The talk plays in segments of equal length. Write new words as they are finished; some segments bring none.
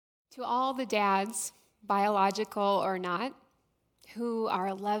To all the dads, biological or not, who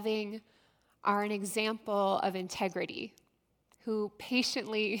are loving, are an example of integrity, who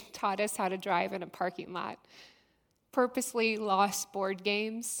patiently taught us how to drive in a parking lot, purposely lost board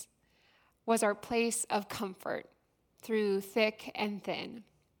games, was our place of comfort through thick and thin,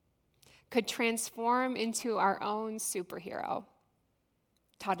 could transform into our own superhero,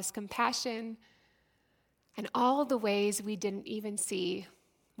 taught us compassion, and all the ways we didn't even see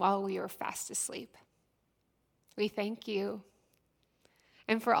while we were fast asleep. We thank you.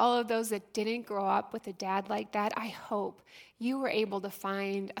 And for all of those that didn't grow up with a dad like that, I hope you were able to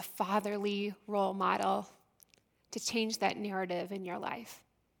find a fatherly role model to change that narrative in your life.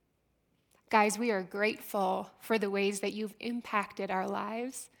 Guys, we are grateful for the ways that you've impacted our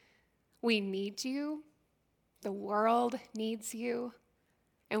lives. We need you. The world needs you.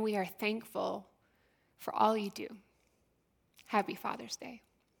 And we are thankful for all you do. Happy Father's Day.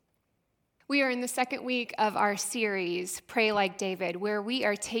 We are in the second week of our series, Pray Like David, where we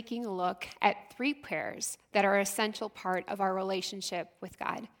are taking a look at 3 prayers that are an essential part of our relationship with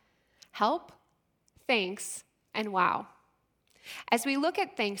God: help, thanks, and wow. As we look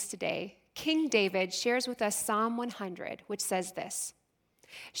at thanks today, King David shares with us Psalm 100, which says this: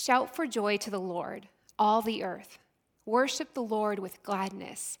 "Shout for joy to the Lord, all the earth. Worship the Lord with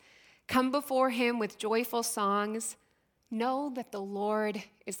gladness. Come before him with joyful songs. Know that the Lord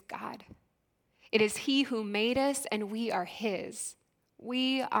is God. It is he who made us, and we are his.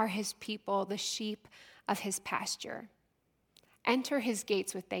 We are his people, the sheep of his pasture. Enter his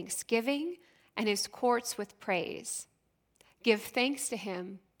gates with thanksgiving and his courts with praise. Give thanks to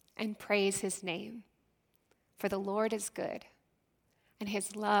him and praise his name. For the Lord is good, and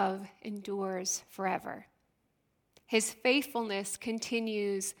his love endures forever. His faithfulness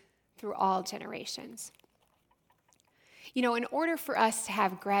continues through all generations." You know, in order for us to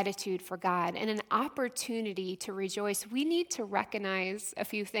have gratitude for God and an opportunity to rejoice, we need to recognize a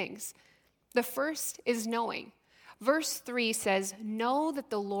few things. The first is knowing. Verse 3 says, "Know that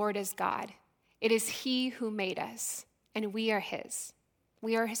the Lord is God. It is he who made us, and we are his.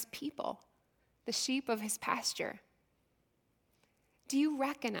 We are his people, the sheep of his pasture." Do you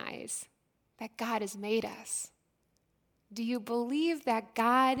recognize that God has made us? Do you believe that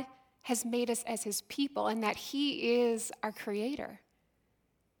God has made us as his people and that he is our creator?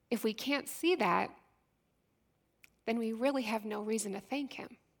 If we can't see that, then we really have no reason to thank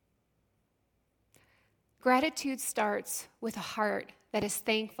him. Gratitude starts with a heart that is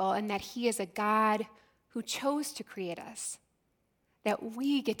thankful and that he is a God who chose to create us, that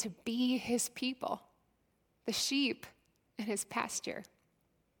we get to be his people, the sheep in his pasture.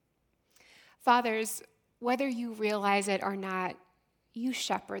 Fathers, whether you realize it or not, you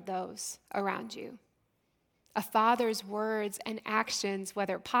shepherd those around you. A father's words and actions,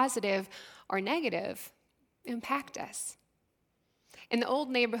 whether positive or negative, impact us. In the old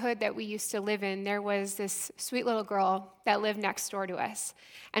neighborhood that we used to live in, there was this sweet little girl that lived next door to us,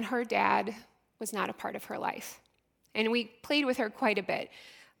 and her dad was not a part of her life. And we played with her quite a bit.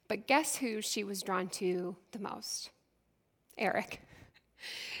 But guess who she was drawn to the most? Eric.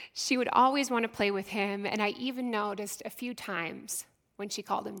 She would always want to play with him, and I even noticed a few times when she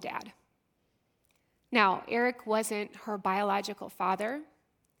called him Dad. Now, Eric wasn't her biological father.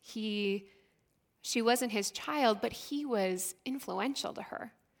 She wasn't his child, but he was influential to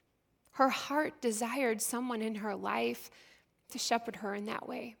her. Her heart desired someone in her life to shepherd her in that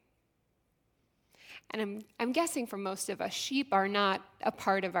way. And I'm guessing for most of us, sheep are not a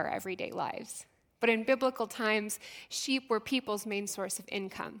part of our everyday lives. But in biblical times, sheep were people's main source of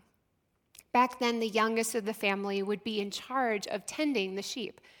income. Back then, the youngest of the family would be in charge of tending the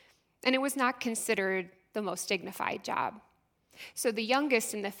sheep, and it was not considered the most dignified job. So the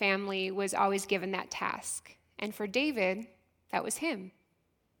youngest in the family was always given that task, and for David, that was him.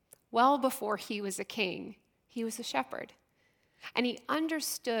 Well before he was a king, he was a shepherd, and he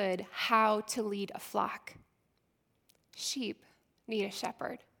understood how to lead a flock. Sheep need a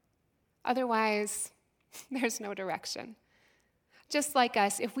shepherd. Otherwise, there's no direction. Just like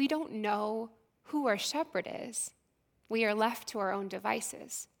us, if we don't know who our shepherd is, we are left to our own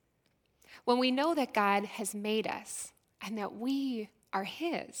devices. When we know that God has made us and that we are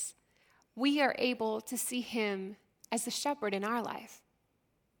his, we are able to see him as the shepherd in our life,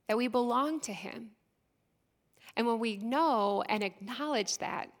 that we belong to him. And when we know and acknowledge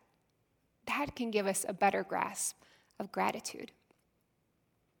that, that can give us a better grasp of gratitude.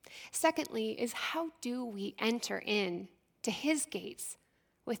 Secondly, is how do we enter in to his gates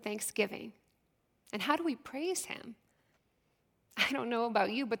with thanksgiving? And how do we praise him? I don't know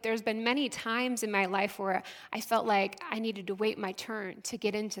about you, but there's been many times in my life where I felt like I needed to wait my turn to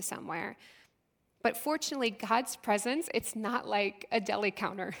get into somewhere. But fortunately, God's presence, it's not like a deli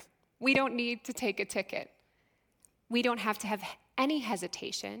counter. We don't need to take a ticket. We don't have to have any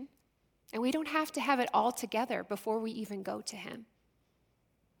hesitation, and we don't have to have it all together before we even go to him.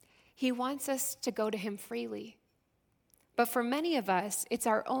 He wants us to go to him freely. But for many of us, it's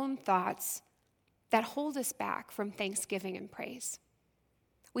our own thoughts that hold us back from thanksgiving and praise.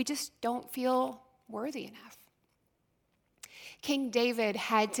 We just don't feel worthy enough. King David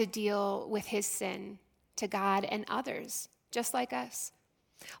had to deal with his sin to God and others, just like us.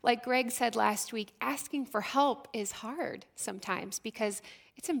 Like Greg said last week, asking for help is hard sometimes because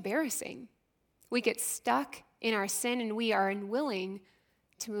it's embarrassing. We get stuck in our sin and we are unwilling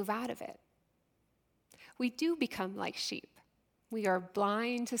to move out of it. We do become like sheep. We are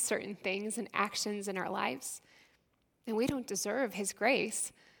blind to certain things and actions in our lives, and we don't deserve his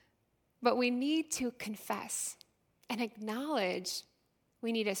grace, but we need to confess and acknowledge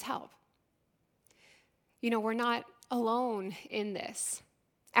we need his help. We're not alone in this.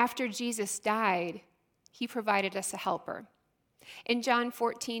 After Jesus died, he provided us a helper. In John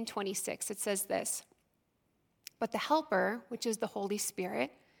 14:26, it says this, "But the helper, which is the Holy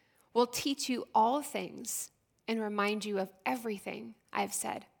Spirit, will teach you all things and remind you of everything I've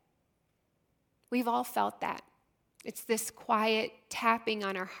said." We've all felt that. It's this quiet tapping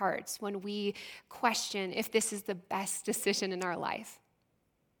on our hearts when we question if this is the best decision in our life.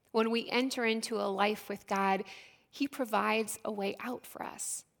 When we enter into a life with God, he provides a way out for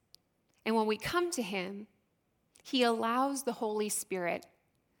us. And when we come to him, he allows the Holy Spirit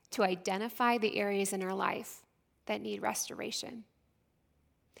to identify the areas in our life that need restoration.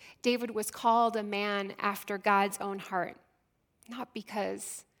 David was called a man after God's own heart, not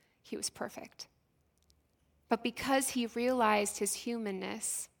because he was perfect, but because he realized his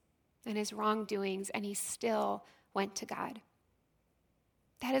humanness and his wrongdoings, and he still went to God.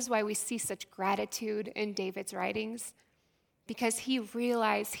 That is why we see such gratitude in David's writings, because he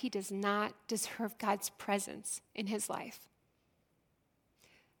realized he does not deserve God's presence in his life.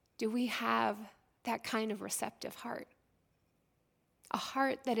 Do we have that kind of receptive heart? A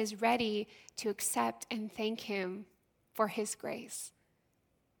heart that is ready to accept and thank him for his grace.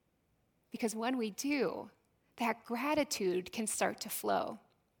 Because when we do, that gratitude can start to flow.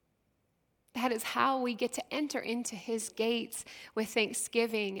 That is how we get to enter into his gates with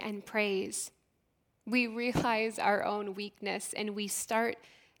thanksgiving and praise. We realize our own weakness and we start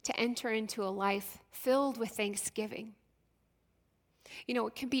to enter into a life filled with thanksgiving.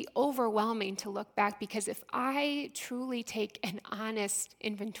 It can be overwhelming to look back because if I truly take an honest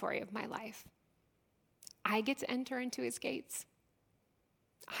inventory of my life, I get to enter into his gates.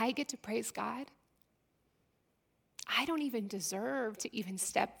 I get to praise God. I don't even deserve to even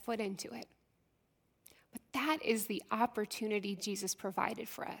step foot into it. But that is the opportunity Jesus provided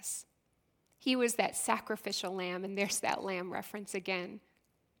for us. He was that sacrificial lamb, and there's that lamb reference again.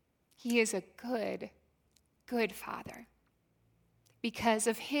 He is a good, good Father. Because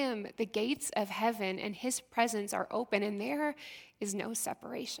of him, the gates of heaven and his presence are open, and there is no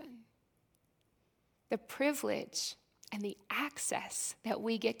separation. The privilege and the access that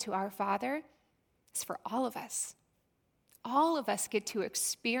we get to our Father is for all of us. All of us get to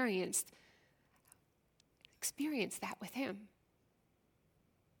experience that with him.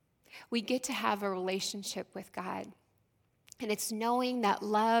 We get to have a relationship with God. And it's knowing that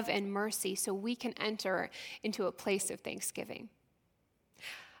love and mercy so we can enter into a place of thanksgiving.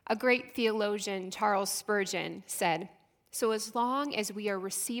 A great theologian, Charles Spurgeon, said, "So as long as we are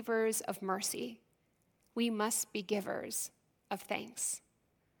receivers of mercy, we must be givers of thanks."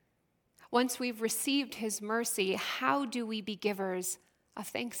 Once we've received his mercy, how do we be givers of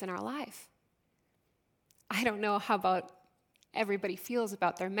thanks in our life? I don't know how about everybody feels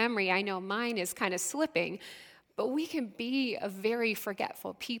about their memory. I know mine is kind of slipping, but we can be a very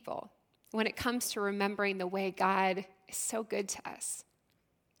forgetful people when it comes to remembering the way God is so good to us,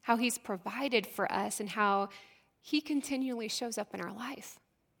 how he's provided for us, and how he continually shows up in our life.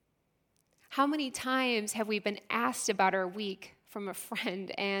 How many times have we been asked about our week from a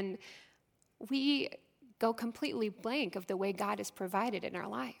friend and we go completely blank of the way God has provided in our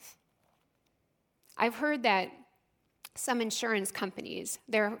life? I've heard that some insurance companies,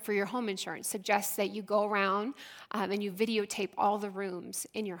 there for your home insurance, suggest that you go around and you videotape all the rooms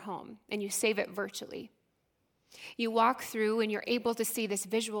in your home and you save it virtually. You walk through and you're able to see this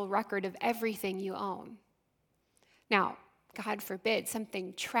visual record of everything you own. Now, God forbid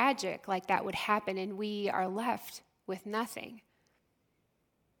something tragic like that would happen and we are left with nothing.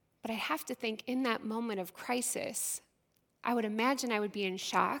 But I have to think in that moment of crisis, I would imagine I would be in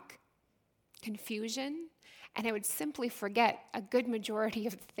shock, confusion, and I would simply forget a good majority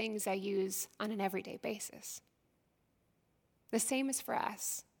of the things I use on an everyday basis. The same is for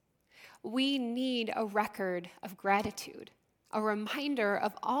us. We need a record of gratitude, a reminder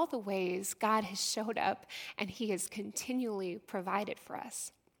of all the ways God has showed up and he has continually provided for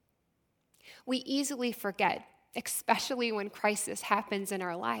us. We easily forget, especially when crisis happens in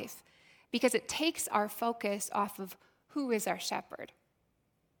our life, because it takes our focus off of who is our shepherd.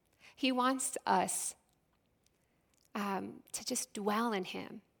 He wants us to just dwell in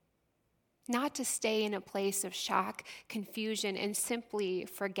him, not to stay in a place of shock, confusion, and simply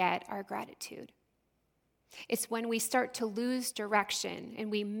forget our gratitude. It's when we start to lose direction and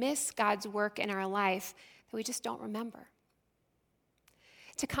we miss God's work in our life that we just don't remember.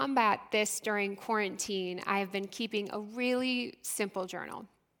 To combat this during quarantine, I've been keeping a really simple journal.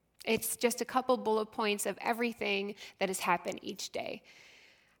 It's just a couple bullet points of everything that has happened each day,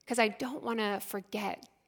 because I don't want to forget